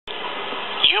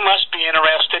you must be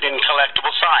interested in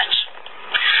collectible signs.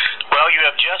 Well, you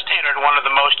have just entered one of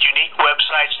the most unique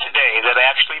websites today that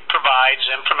actually provides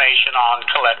information on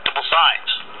collectible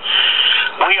signs.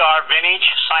 We are Vintage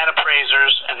Sign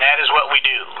Appraisers, and that is what we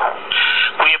do.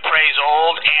 We appraise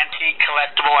old, antique,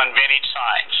 collectible, and vintage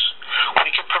signs.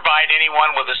 We can provide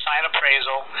anyone with a sign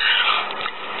appraisal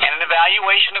and an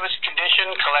evaluation of its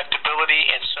condition,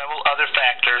 collectability, and several other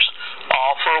factors,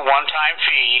 all for a one-time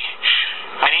fee,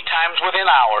 many times within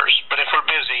hours, but if we're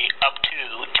busy, up to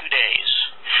 2 days.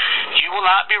 You will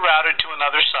not be routed to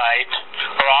another site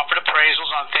or offered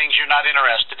appraisals on things you're not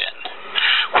interested in.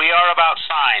 We are about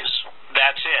signs.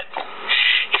 That's it.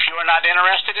 If you are not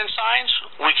interested in signs,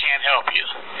 we can't help you.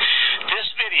 This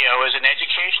video is an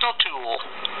educational tool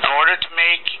in order to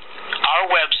make our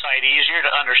website easier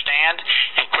to understand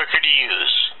and quicker to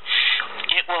use.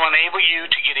 It will enable you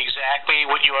to get exactly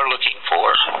what you are looking for.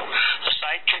 The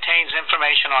site contains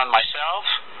information on myself,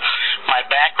 my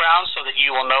background, so that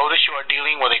you will know that you are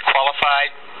dealing with a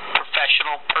qualified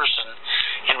professional person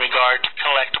in regard to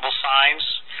collectible signs,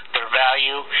 their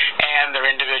value, and their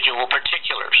individual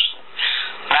particulars.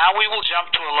 Now we will jump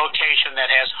to a location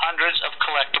that has hundreds of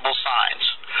collectible signs.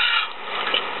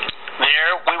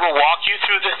 There, we will walk you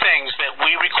through the things that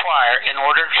we require in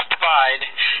order to provide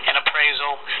an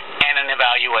appraisal and an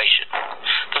evaluation.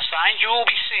 The signs you will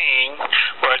be seeing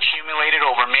were accumulated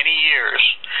over many years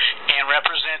and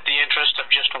represent the interest of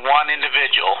just one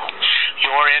individual.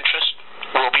 Your interest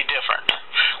will be different.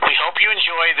 We hope you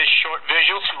enjoy this short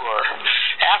visual tour.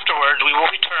 Afterwards, we will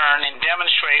return and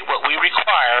demonstrate what we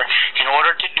require in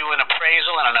order to do an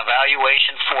appraisal and an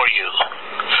evaluation for you.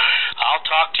 I'll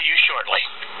talk to you shortly.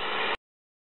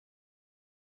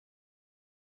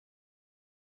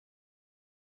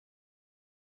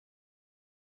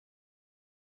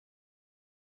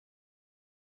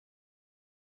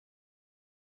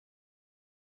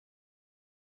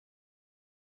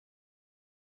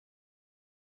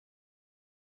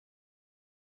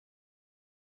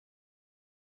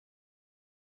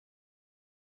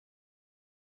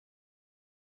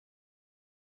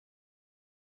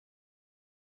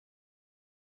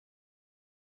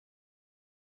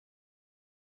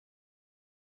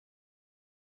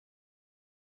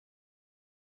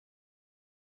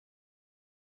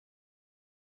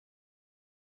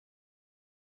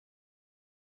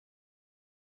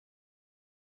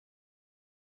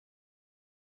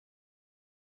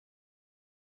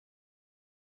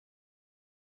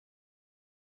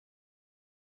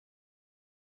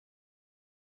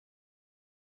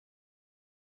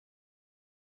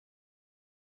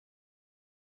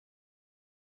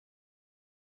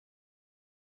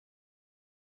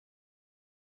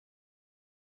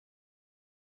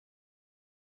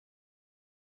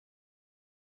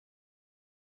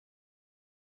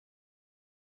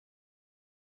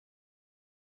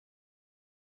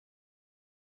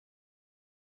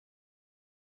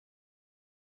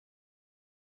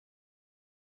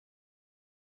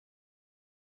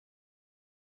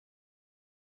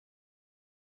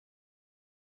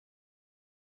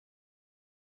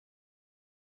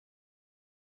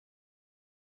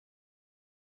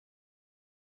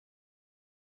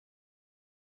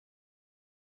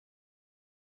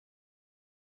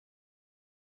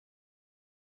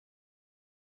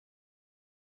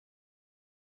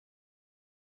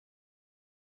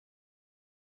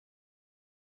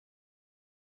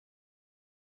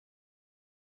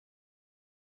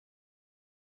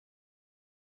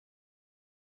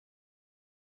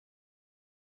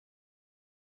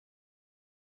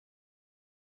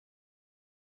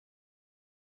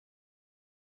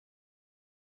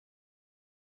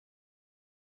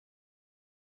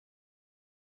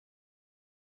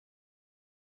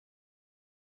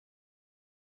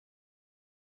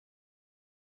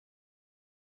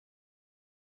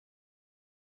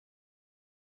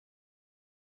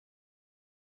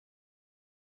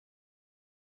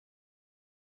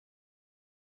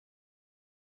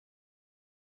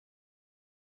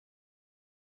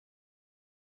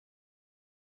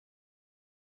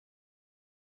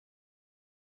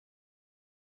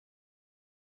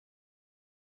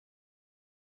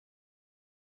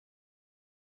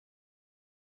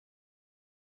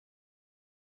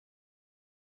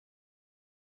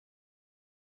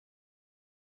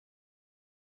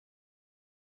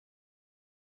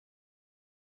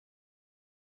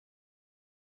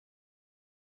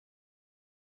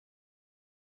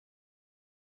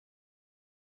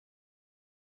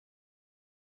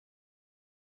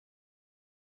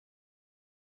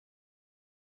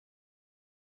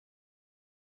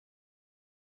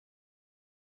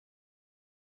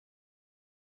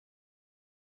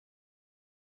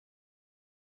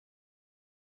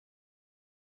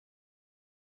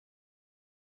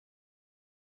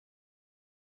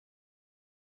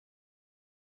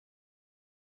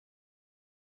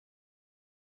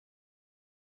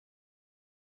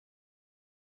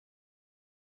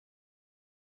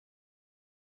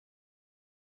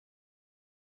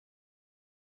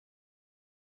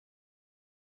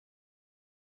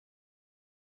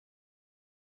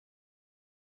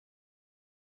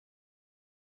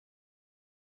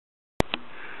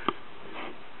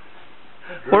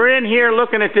 We're in here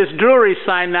looking at this jewelry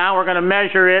sign now. We're going to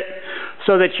measure it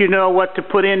so that you know what to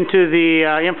put into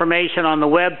the information on the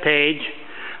web page.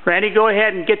 Randy, go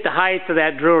ahead and get the height of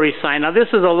that jewelry sign. Now this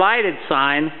is a lighted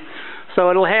sign, so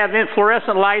it'll have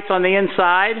fluorescent lights on the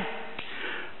inside.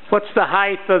 What's the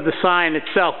height of the sign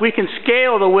itself? We can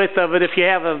scale the width of it if you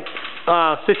have a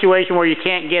situation where you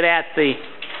can't get at the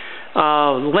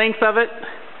length of it.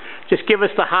 Just give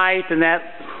us the height and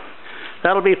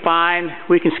that'll be fine.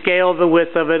 We can scale the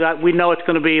width of it. We know it's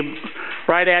going to be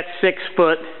right at 6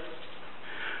 foot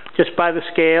just by the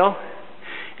scale.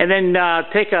 And then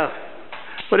take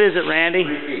what is it, Randy?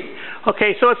 3 feet.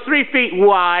 Okay, so it's 3 feet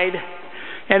wide.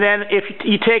 And then if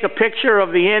you take a picture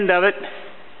of the end of it,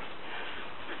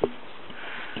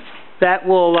 that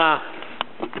will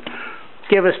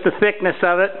give us the thickness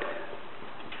of it.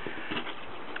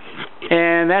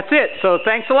 And that's it. So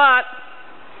thanks a lot.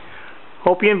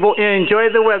 Hope you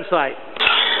enjoyed the website.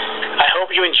 I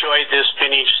hope you enjoyed this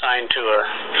vintage sign tour.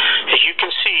 As you can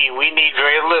see, we need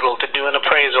very little to do an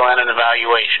appraisal and an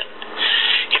evaluation.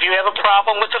 If you have a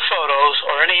problem with the photos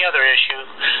or any other issue,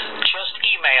 just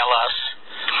email us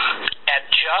at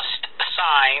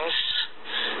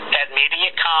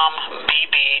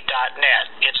justsigns@mediacombb.net.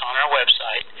 It's on our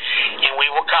website, and we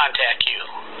will contact you.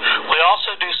 We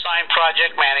also do sign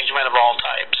project management of all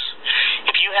types.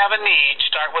 If you have a need,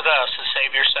 start with us and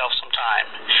save yourself some time.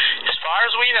 As far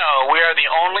as we know, we are the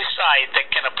only site that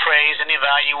can appraise and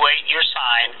evaluate your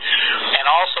sign and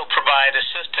also provide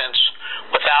assistance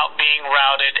without being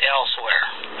routed elsewhere.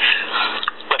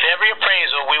 With every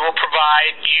appraisal, we will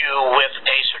provide you with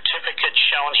a certificate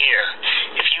shown here.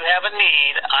 If you have a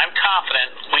need, I'm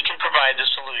confident we can provide the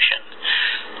solution.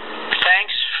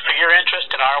 Thanks for your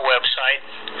interest in our website.